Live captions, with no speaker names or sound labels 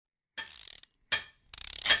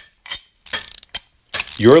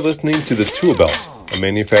You're listening to The Tool Belt, a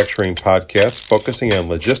manufacturing podcast focusing on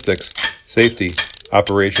logistics, safety,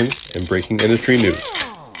 operations, and breaking industry news.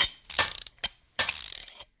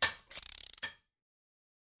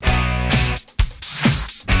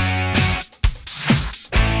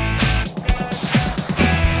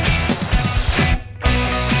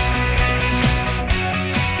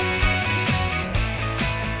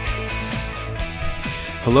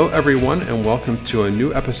 Hello, everyone, and welcome to a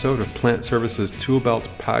new episode of Plant Services Tool Belt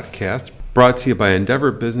Podcast, brought to you by Endeavor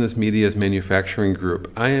Business Media's Manufacturing Group.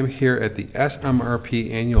 I am here at the SMRP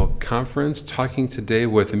Annual Conference, talking today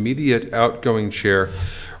with immediate outgoing chair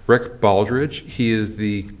Rick Baldridge. He is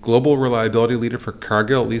the Global Reliability Leader for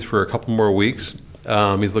Cargill, at least for a couple more weeks.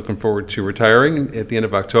 He's looking forward to retiring at the end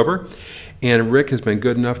of October. And Rick has been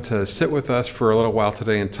good enough to sit with us for a little while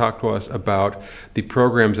today and talk to us about the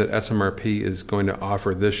programs that SMRP is going to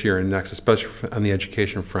offer this year and next, especially on the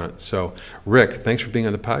education front. So, Rick, thanks for being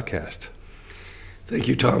on the podcast. Thank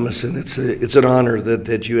you, Thomas, and it's an honor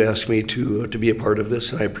that you asked me to be a part of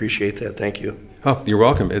this, and I appreciate that. Thank you. Oh, you're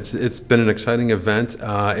welcome. It's been an exciting event.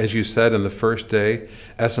 As you said, on the first day,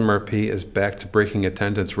 SMRP is back to breaking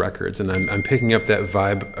attendance records, and I'm picking up that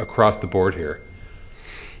vibe across the board here.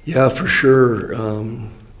 Yeah, for sure.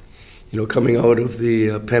 Coming out of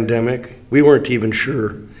the pandemic, we weren't even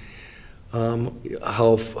sure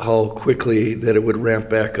how quickly that it would ramp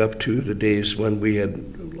back up to the days when we had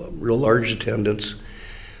real large attendance.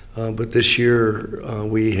 But this year,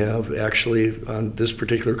 we have actually, on this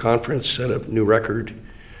particular conference, set a new record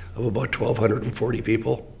of about 1,240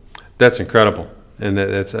 people. That's incredible. And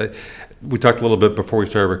we talked a little bit before we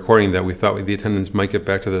started recording that we thought the attendance might get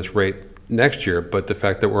back to this rate next year, but the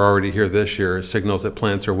fact that we're already here this year signals that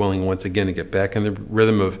plants are willing once again to get back in the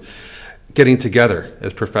rhythm of getting together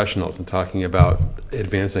as professionals and talking about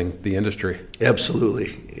advancing the industry.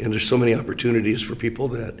 Absolutely. And there's so many opportunities for people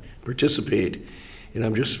that participate, and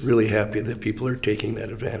I'm just really happy that people are taking that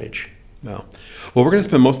advantage. Well, we're going to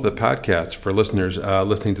spend most of the podcast for listeners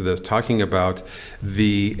listening to this talking about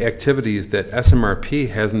the activities that SMRP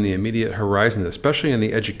has in the immediate horizon, especially in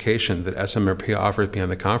the education that SMRP offers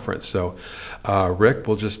beyond the conference. So, Rick,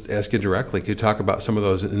 we'll just ask you directly. Can you talk about some of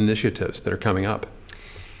those initiatives that are coming up?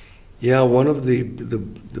 Yeah, one of the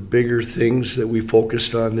bigger things that we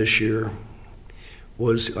focused on this year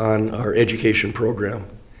was on our education program.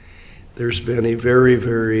 There's been a very,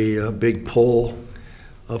 very big pull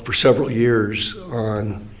for several years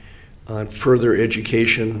on further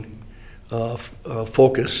education,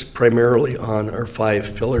 focused primarily on our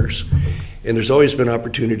 5 pillars. And there's always been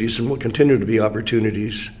opportunities and will continue to be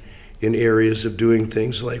opportunities in areas of doing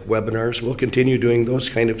things like webinars. We'll continue doing those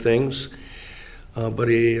kind of things, but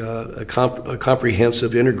a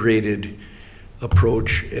comprehensive, integrated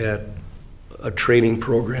approach at a training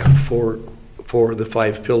program for the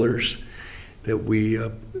 5 pillars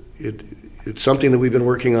that it's something that we've been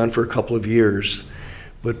working on for a couple of years,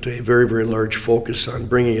 but a very, very large focus on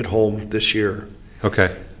bringing it home this year.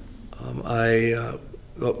 Okay. I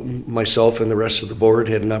myself and the rest of the board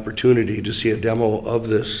had an opportunity to see a demo of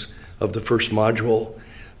the first module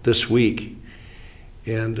this week,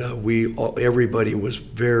 and everybody was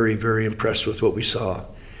very, very impressed with what we saw.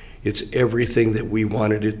 It's everything that we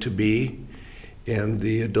wanted it to be, and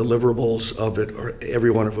the deliverables of it,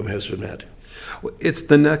 every one of them has been met. It's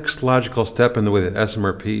the next logical step in the way that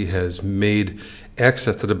SMRP has made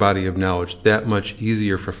access to the body of knowledge that much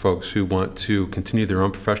easier for folks who want to continue their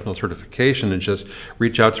own professional certification and just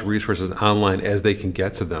reach out to resources online as they can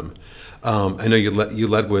get to them. I know you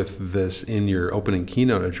led with this in your opening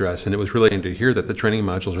keynote address, and it was really interesting to hear that the training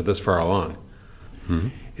modules are this far along. Mm-hmm.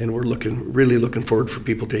 And we're really looking forward for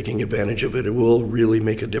people taking advantage of it. It will really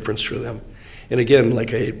make a difference for them. And again,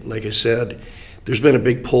 like I said, there's been a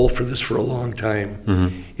big pull for this for a long time.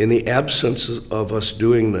 Mm-hmm. In the absence of us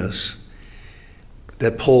doing this,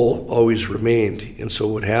 that pull always remained. And so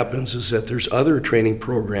what happens is that there's other training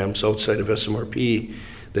programs outside of SMRP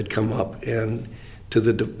that come up, and to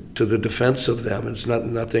the defense of them, it's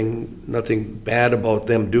nothing bad about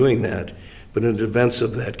them doing that, but in defense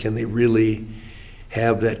of that, can they really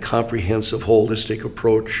have that comprehensive, holistic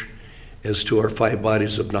approach as to our 5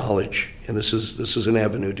 bodies of knowledge? And this is an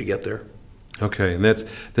avenue to get there. Okay, and that's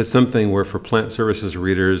something where for plant services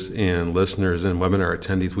readers and listeners and webinar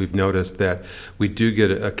attendees, we've noticed that we do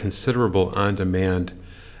get a considerable on-demand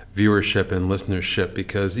viewership and listenership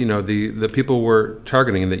because, the people we're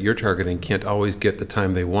targeting and that you're targeting can't always get the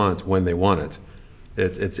time they want when they want it.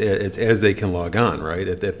 It's as they can log on, right,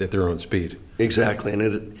 at their own speed. Exactly,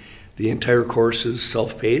 and the entire course is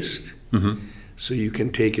self-paced, mm-hmm. So you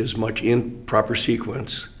can take as much in proper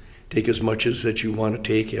sequence, take as much as that you want to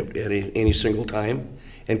take at any single time,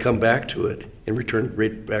 and come back to it and return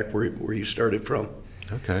right back where you started from.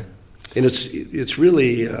 Okay. And it's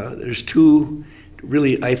really, there's two,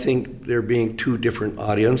 really, I think there being two different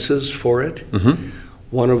audiences for it. Mm-hmm.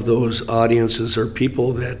 One of those audiences are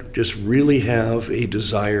people that just really have a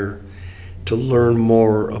desire to learn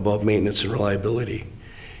more about maintenance and reliability.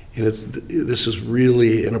 And this is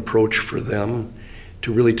really an approach for them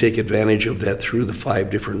to really take advantage of that through the five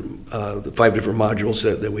different modules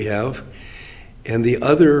that we have. And the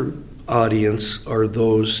other audience are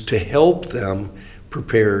those to help them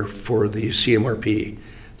prepare for the CMRP,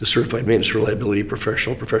 the Certified Maintenance Reliability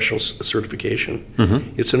Professional certification.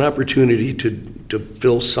 Mm-hmm. It's an opportunity to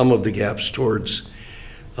fill some of the gaps towards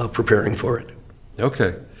preparing for it.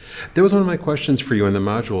 Okay. That was one of my questions for you in the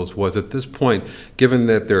modules was, at this point, given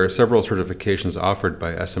that there are several certifications offered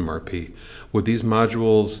by SMRP, would these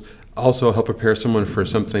modules also help prepare someone for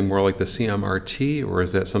something more like the CMRT, or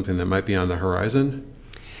is that something that might be on the horizon?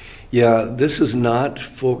 Yeah, this is not,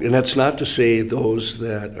 and that's not to say those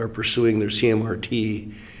that are pursuing their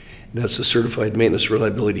CMRT, that's a Certified Maintenance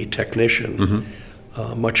Reliability Technician,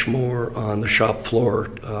 Mm-hmm. much more on the shop floor,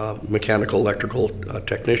 mechanical, electrical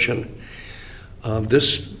technician.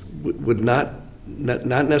 This would not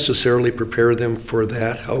necessarily prepare them for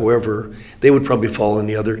that. However, they would probably fall in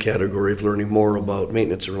the other category of learning more about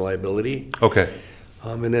maintenance and reliability. Okay.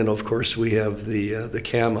 And then, of course, we have the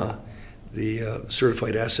CAMA, the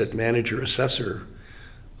Certified Asset Manager Assessor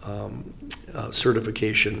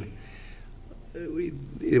certification.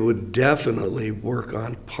 It would definitely work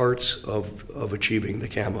on parts of achieving the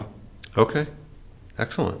CAMA. Okay.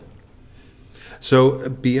 Excellent. So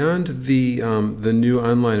beyond the new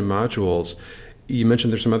online modules, you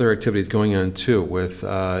mentioned there's some other activities going on too with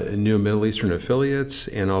new Middle Eastern affiliates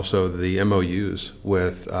and also the MOUs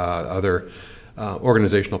with other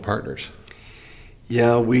organizational partners.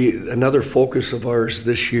 Yeah, another focus of ours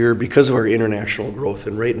this year, because of our international growth,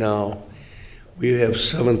 and right now we have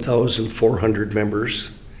 7,400 members,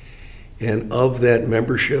 and of that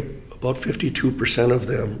membership, about 52% of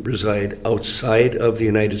them reside outside of the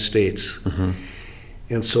United States. Mm-hmm.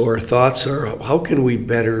 And so our thoughts are, how can we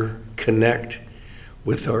better connect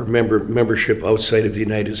with our membership outside of the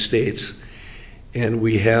United States? And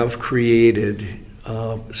we have created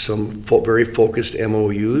some very focused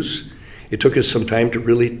MOUs. It took us some time to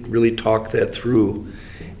really talk that through,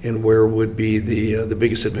 and where would be the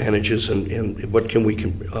biggest advantages and what can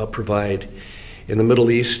we provide. And the Middle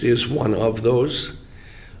East is one of those.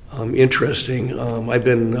 Interesting. I've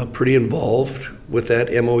been pretty involved with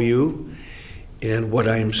that MOU, and what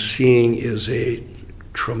I'm seeing is a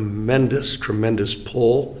tremendous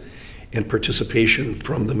pull and participation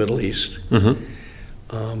from the Middle East.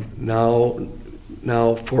 Mm-hmm.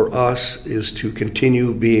 Now for us is to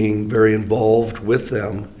continue being very involved with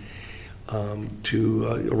them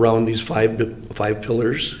around these five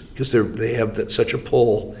pillars, because they have such a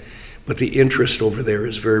pull, but the interest over there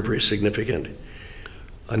is very, very significant.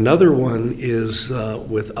 Another one is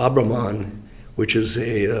with Abraman, which is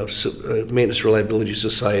a maintenance reliability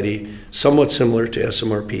society, somewhat similar to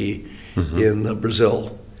SMRP in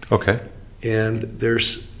Brazil. Okay. And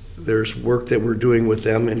there's work that we're doing with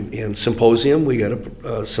them in symposium. We got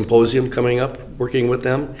a symposium coming up, working with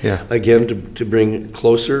them. Yeah. Again, to bring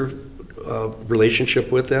closer relationship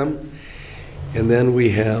with them. And then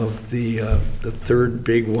we have the third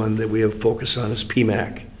big one that we have focused on is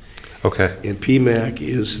PMAC. Okay. And PMAC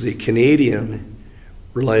is the Canadian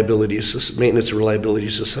Maintenance Reliability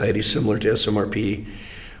Society, similar to SMRP,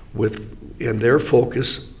 and their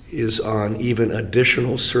focus is on even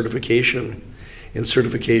additional certification and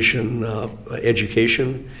certification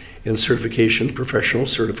education and certification, professional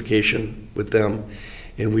certification with them.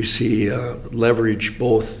 And we see leverage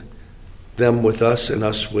both them with us and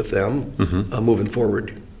us with them moving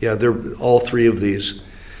forward. Yeah, all three of these.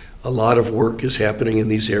 A lot of work is happening in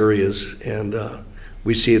these areas, and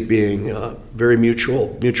we see it being very mutual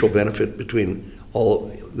benefit between all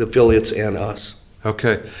the affiliates and us.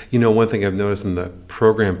 Okay. You know, one thing I've noticed in the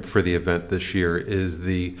program for the event this year is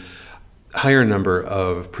the higher number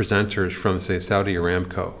of presenters from, say, Saudi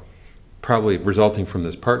Aramco, probably resulting from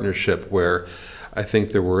this partnership where I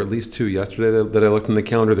think there were at least two yesterday that I looked in the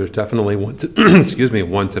calendar. There's definitely one,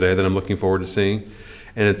 one today that I'm looking forward to seeing.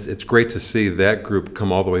 And it's great to see that group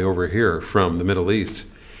come all the way over here from the Middle East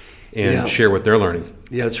and share what they're learning.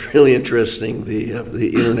 Yeah, it's really interesting.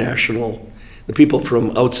 The international, the people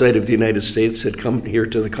from outside of the United States that come here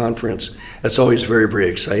to the conference, that's always very, very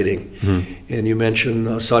exciting. Mm-hmm. And you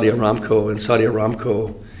mentioned Saudi Aramco, and Saudi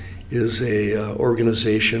Aramco is a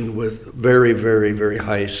organization with very, very, very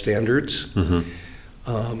high standards,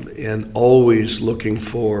 and always looking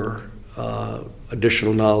for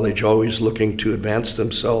additional knowledge, always looking to advance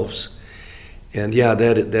themselves. And yeah,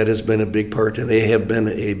 that has been a big part, and they have been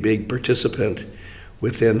a big participant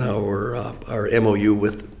within our MOU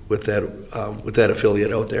with that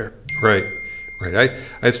affiliate out there. Right.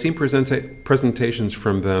 I've seen presentations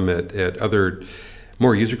from them at other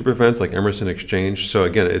more user group events like Emerson Exchange. So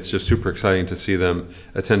again, it's just super exciting to see them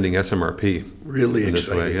attending SMRP. Really in this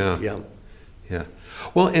exciting. way. Yeah.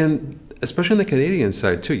 Well, and especially on the Canadian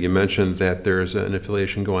side too, you mentioned that there's an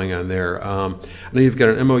affiliation going on there. I know you've got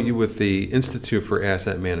an MOU with the Institute for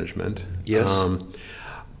Asset Management. Yes.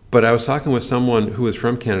 But I was talking with someone who was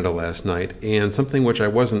from Canada last night, and something which I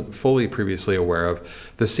wasn't fully previously aware of,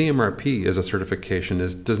 the CMRP as a certification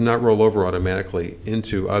does not roll over automatically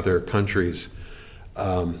into other countries'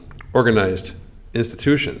 organized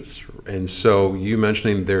institutions. And so you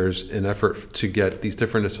mentioning there's an effort to get these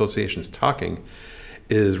different associations talking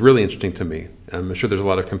is really interesting to me. I'm sure there's a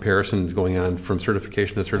lot of comparisons going on from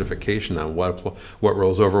certification to certification on what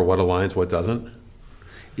rolls over, what aligns, what doesn't.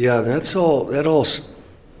 Yeah, that all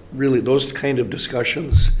really, those kind of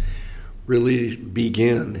discussions really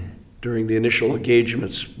begin during the initial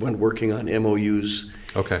engagements when working on MOUs.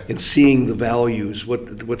 Okay. And seeing the values,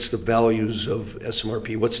 what's the values of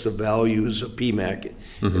SMRP, what's the values of PMAC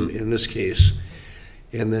in this case,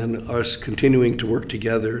 and then us continuing to work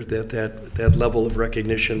together that level of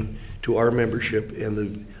recognition to our membership and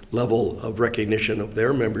the level of recognition of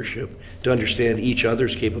their membership to understand each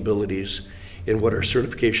other's capabilities and what our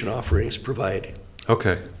certification offerings provide.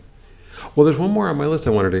 Okay. Well, there's one more on my list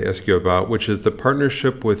I wanted to ask you about, which is the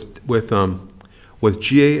partnership with GAM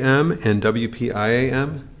and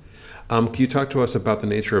WPIAM. Can you talk to us about the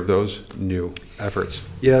nature of those new efforts?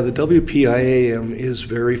 Yeah, the WPIAM is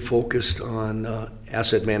very focused on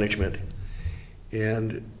asset management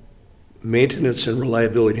and maintenance and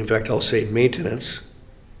reliability. In fact, I'll say maintenance,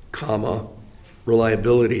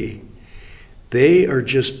 reliability. They are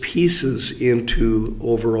just pieces into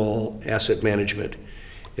overall asset management,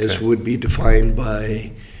 as would be defined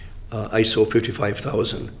by ISO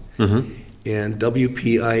 55000. And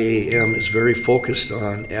WPIAM is very focused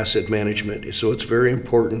on asset management. So it's very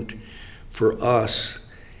important for us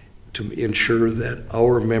to ensure that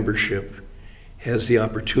our membership has the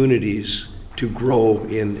opportunities to grow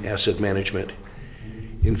in asset management.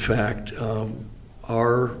 In fact,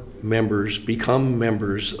 our members become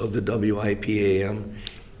members of the WIPAM,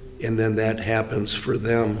 and then that happens for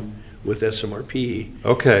them with SMRP.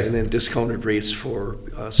 Okay. And then discounted rates for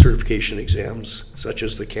certification exams, such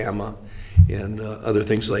as the CAMA and other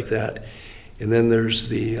things like that. And then there's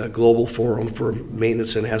the Global Forum for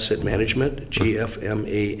Maintenance and Asset Management,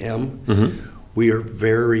 GFMAM. We are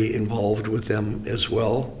very involved with them as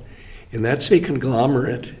well. And that's a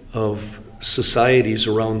conglomerate of societies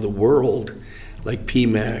around the world, like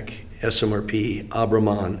PMAC, SMRP,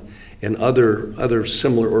 Abraman, and other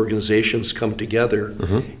similar organizations come together,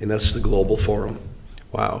 and that's the Global Forum.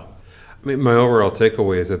 Wow. I mean, my overall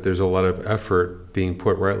takeaway is that there's a lot of effort being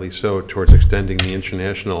put, rightly so, towards extending the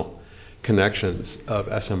international connections of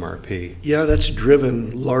SMRP. Yeah, that's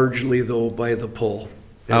driven largely, though, by the pull.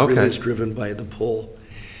 It really is driven by the pull.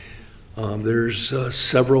 There's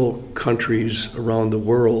several countries around the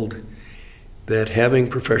world that having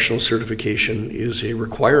professional certification is a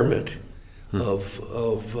requirement of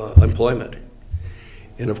employment.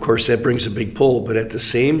 And of course, that brings a big pull, but at the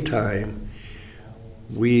same time,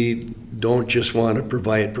 we don't just want to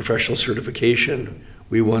provide professional certification,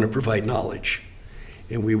 we want to provide knowledge.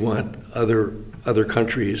 And we want other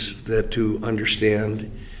countries that to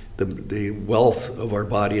understand the wealth of our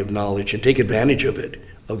body of knowledge and take advantage of it,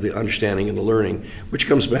 of the understanding and the learning, which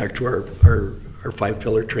comes back to our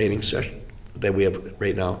 5-pillar training session that we have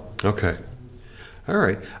right now. Okay. All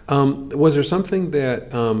right. Was there something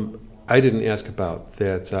that I didn't ask about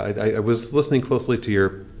that I was listening closely to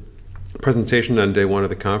your presentation on day one of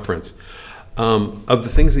the conference. Of the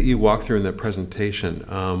things that you walked through in that presentation,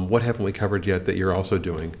 what haven't we covered yet that you're also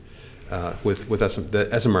doing with that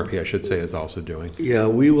SMRP, I should say, is also doing? Yeah,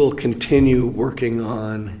 we will continue working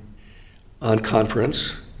on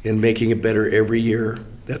conference and making it better every year.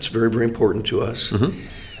 That's very, very important to us.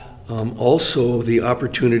 Also, the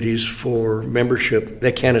opportunities for membership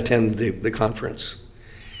that can't attend the conference.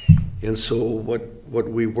 And so what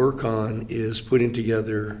we work on is putting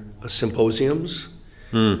together symposiums.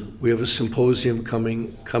 We have a symposium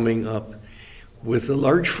coming up with a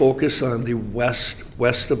large focus on the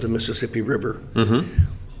west of the Mississippi River. A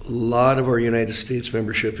lot of our United States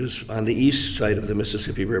membership is on the east side of the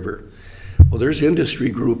Mississippi River. Well, there's industry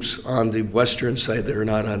groups on the western side that are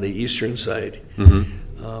not on the eastern side.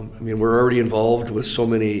 I mean, we're already involved with so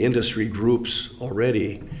many industry groups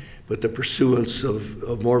already, but the pursuance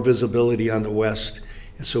of more visibility on the West.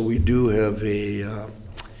 And so we do have a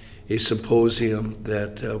symposium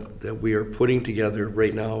that we are putting together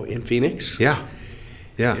right now in Phoenix. Yeah.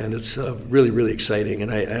 Yeah. And it's really, really exciting.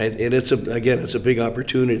 And it's a big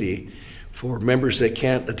opportunity for members that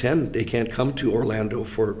can't attend. They can't come to Orlando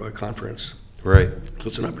for a conference. Right. So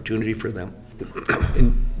it's an opportunity for them.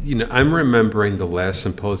 And, I'm remembering the last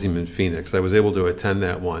symposium in Phoenix. I was able to attend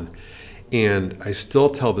that one. And I still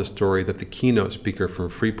tell the story that the keynote speaker from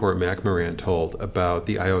Freeport-McMoRan told about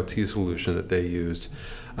the IoT solution that they used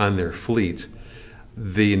on their fleet.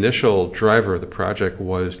 The initial driver of the project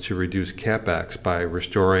was to reduce CapEx by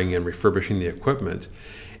restoring and refurbishing the equipment.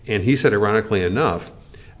 And he said, ironically enough,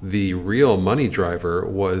 the real money driver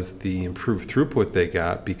was the improved throughput they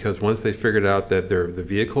got, because once they figured out that the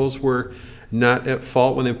vehicles were not at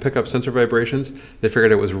fault when they pick up sensor vibrations, they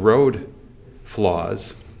figured it was road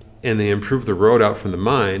flaws, and they improved the road out from the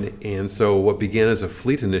mine. And so what began as a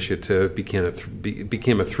fleet initiative became a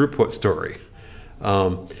throughput story.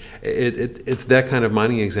 It's that kind of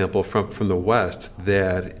mining example from the West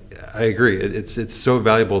that I agree. It's so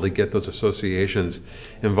valuable to get those associations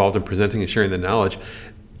involved in presenting and sharing the knowledge.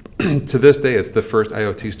 To this day, it's the first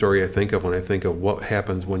IoT story I think of when I think of what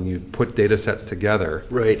happens when you put data sets together,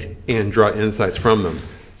 right, and draw insights from them.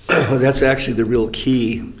 That's actually the real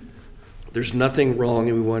key. There's nothing wrong,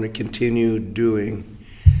 and we want to continue doing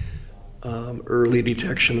early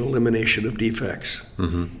detection and elimination of defects.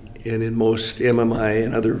 Mm-hmm. And in most MMI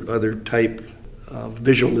and other type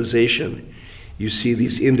visualization, you see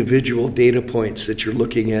these individual data points that you're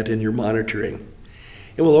looking at and you're monitoring.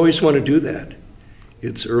 And we'll always want to do that.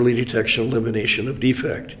 It's early detection, elimination of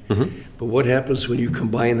defect. Mm-hmm. But what happens when you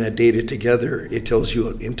combine that data together? It tells you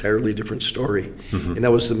an entirely different story. Mm-hmm. And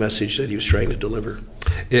that was the message that he was trying to deliver.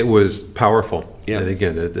 It was powerful. Yeah. And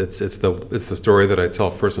again, it's the story that I tell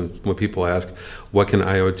first when people ask, what can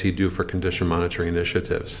IoT do for condition monitoring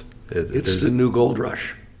initiatives? It's the new gold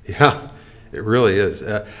rush. Yeah, it really is.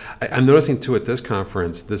 I'm noticing too at this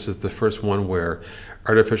conference, this is the first one where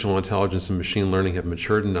artificial intelligence and machine learning have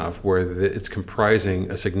matured enough where it's comprising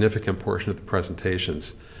a significant portion of the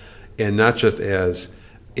presentations, and not just as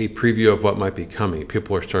a preview of what might be coming.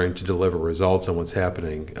 People are starting to deliver results on what's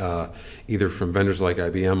happening, either from vendors like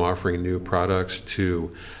IBM offering new products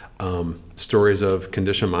to stories of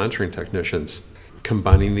condition monitoring technicians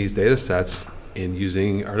combining these data sets and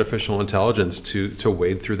using artificial intelligence to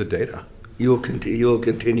wade through the data. You'll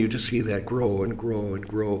continue to see that grow and grow and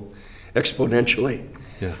grow exponentially.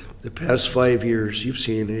 Yeah. The past 5 years, you've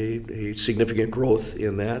seen a significant growth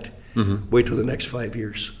in that. Mm-hmm. Wait till the next 5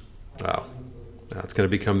 years. Wow. It's going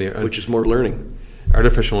to become which is more learning.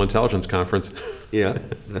 Artificial intelligence conference. Yeah.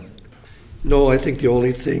 No, I think the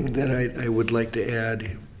only thing that I would like to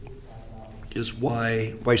add is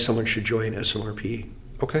why someone should join SMRP.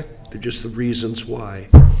 Okay. They're just the reasons why.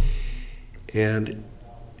 And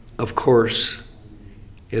of course,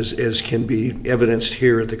 as can be evidenced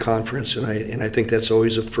here at the conference, and I think that's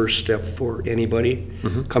always a first step for anybody.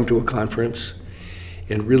 Mm-hmm. Come to a conference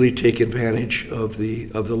and really take advantage of the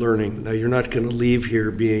learning. Now, you're not going to leave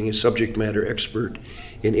here being a subject matter expert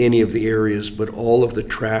in any of the areas, but all of the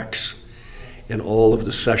tracks and all of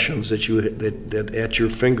the sessions that at your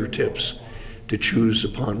fingertips to choose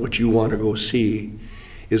upon what you want to go see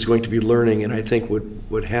is going to be learning. And I think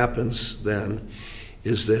what happens then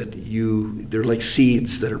is that they're like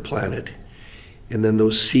seeds that are planted, and then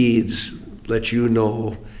those seeds let you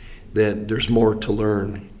know that there's more to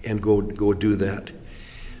learn, and go do that.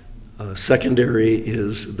 Secondary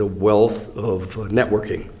is the wealth of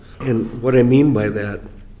networking. And what I mean by that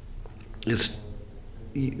is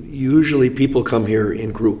usually people come here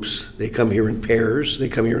in groups. They come here in pairs, they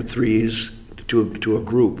come here in threes to a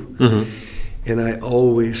group. Mm-hmm. And I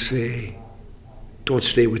always say, don't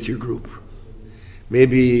stay with your group.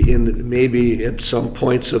 Maybe at some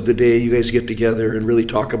points of the day you guys get together and really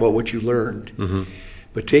talk about what you learned. Mm-hmm.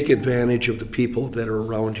 But take advantage of the people that are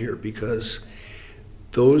around here, because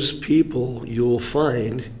those people you'll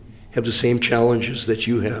find have the same challenges that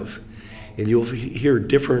you have, and you'll hear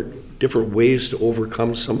different ways to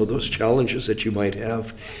overcome some of those challenges that you might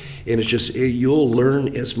have. And it's just, you'll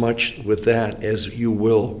learn as much with that as you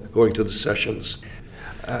will going to the sessions.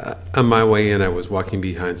 On my way in, I was walking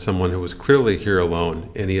behind someone who was clearly here alone,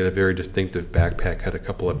 and he had a very distinctive backpack, had a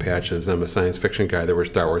couple of patches. I'm a science fiction guy. There were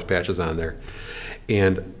Star Wars patches on there.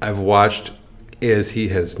 And I've watched as he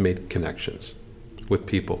has made connections with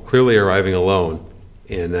people, clearly arriving alone,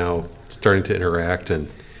 and now starting to interact and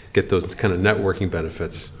get those kind of networking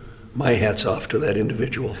benefits. My hat's off to that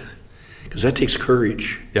individual, because that takes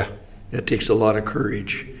courage. Yeah. That takes a lot of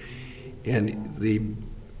courage. And the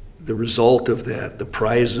the result of that, the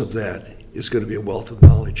prize of that, is going to be a wealth of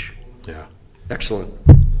knowledge. Yeah. Excellent.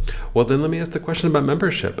 Well, then let me ask the question about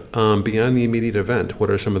membership. Beyond the immediate event, what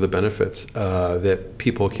are some of the benefits that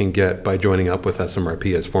people can get by joining up with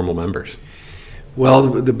SMRP as formal members? Well,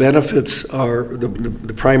 the benefits are,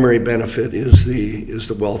 the primary benefit is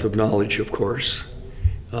the wealth of knowledge, of course.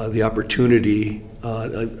 The opportunity,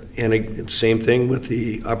 and same thing with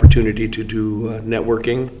the opportunity to do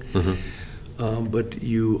networking. Mm-hmm. But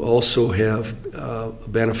you also have a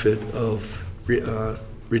benefit of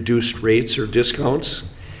reduced rates or discounts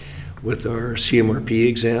with our CMRP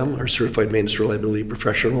exam, our Certified Maintenance Reliability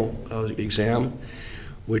Professional exam,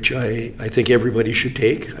 which I think everybody should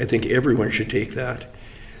take. I think everyone should take that.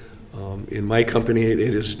 In my company,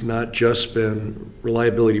 it has not just been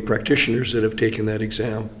reliability practitioners that have taken that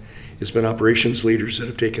exam. It's been operations leaders that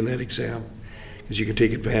have taken that exam, because you can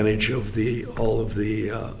take advantage of all of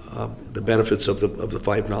the benefits of the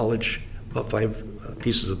five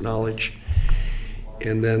pieces of knowledge.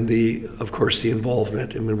 And then of course, the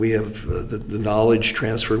involvement. I mean, we have the knowledge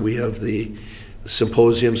transfer. We have the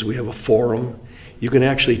symposiums. We have a forum. You can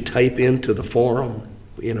actually type into the forum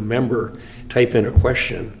in a member, type in a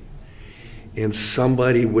question, and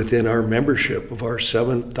somebody within our membership of our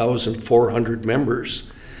 7,400 members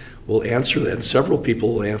will answer that, and several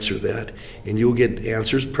people will answer that, and you'll get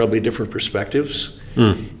answers, probably different perspectives,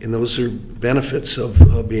 and those are benefits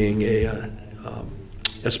of being a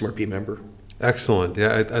SMRP member. Excellent.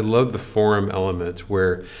 Yeah, I love the forum element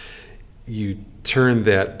where you turn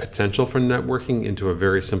that potential for networking into a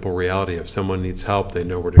very simple reality. If someone needs help, they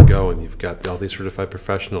know where to go, and you've got all these certified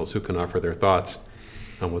professionals who can offer their thoughts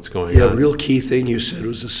on what's going on. Yeah, real key thing you said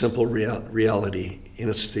was a simple reality, and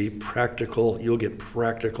it's the practical, you'll get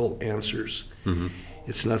practical answers. Mm-hmm.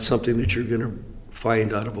 It's not something that you're going to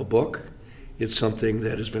find out of a book. It's something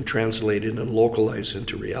that has been translated and localized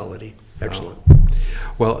into reality. Excellent. Wow.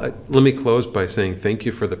 Well, let me close by saying thank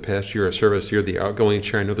you for the past year of service. You're the outgoing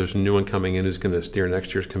chair. I know there's a new one coming in who's going to steer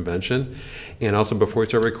next year's convention. And also, before we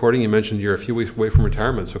start recording, you mentioned you're a few weeks away from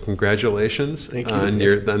retirement. So congratulations. Thank you. on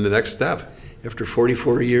the next step. After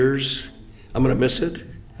 44 years, I'm going to miss it.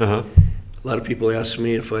 Uh-huh. A lot of people ask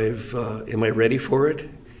me if am I ready for it?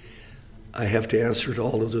 I have to answer to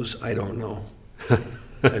all of those. I don't know.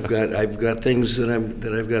 I've got things that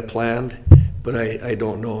I've got planned, but I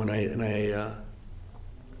don't know, and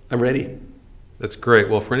I'm ready. That's great.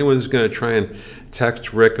 Well, for anyone who's going to try and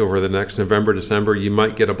text Rick over the next November, December, you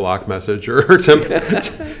might get a block message or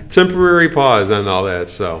temporary pause on all that.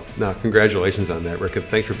 So, no, congratulations on that, Rick. And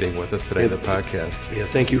thanks for being with us today on the podcast. Yeah,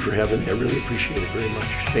 thank you for having me. I really appreciate it very much.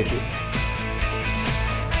 Thank you.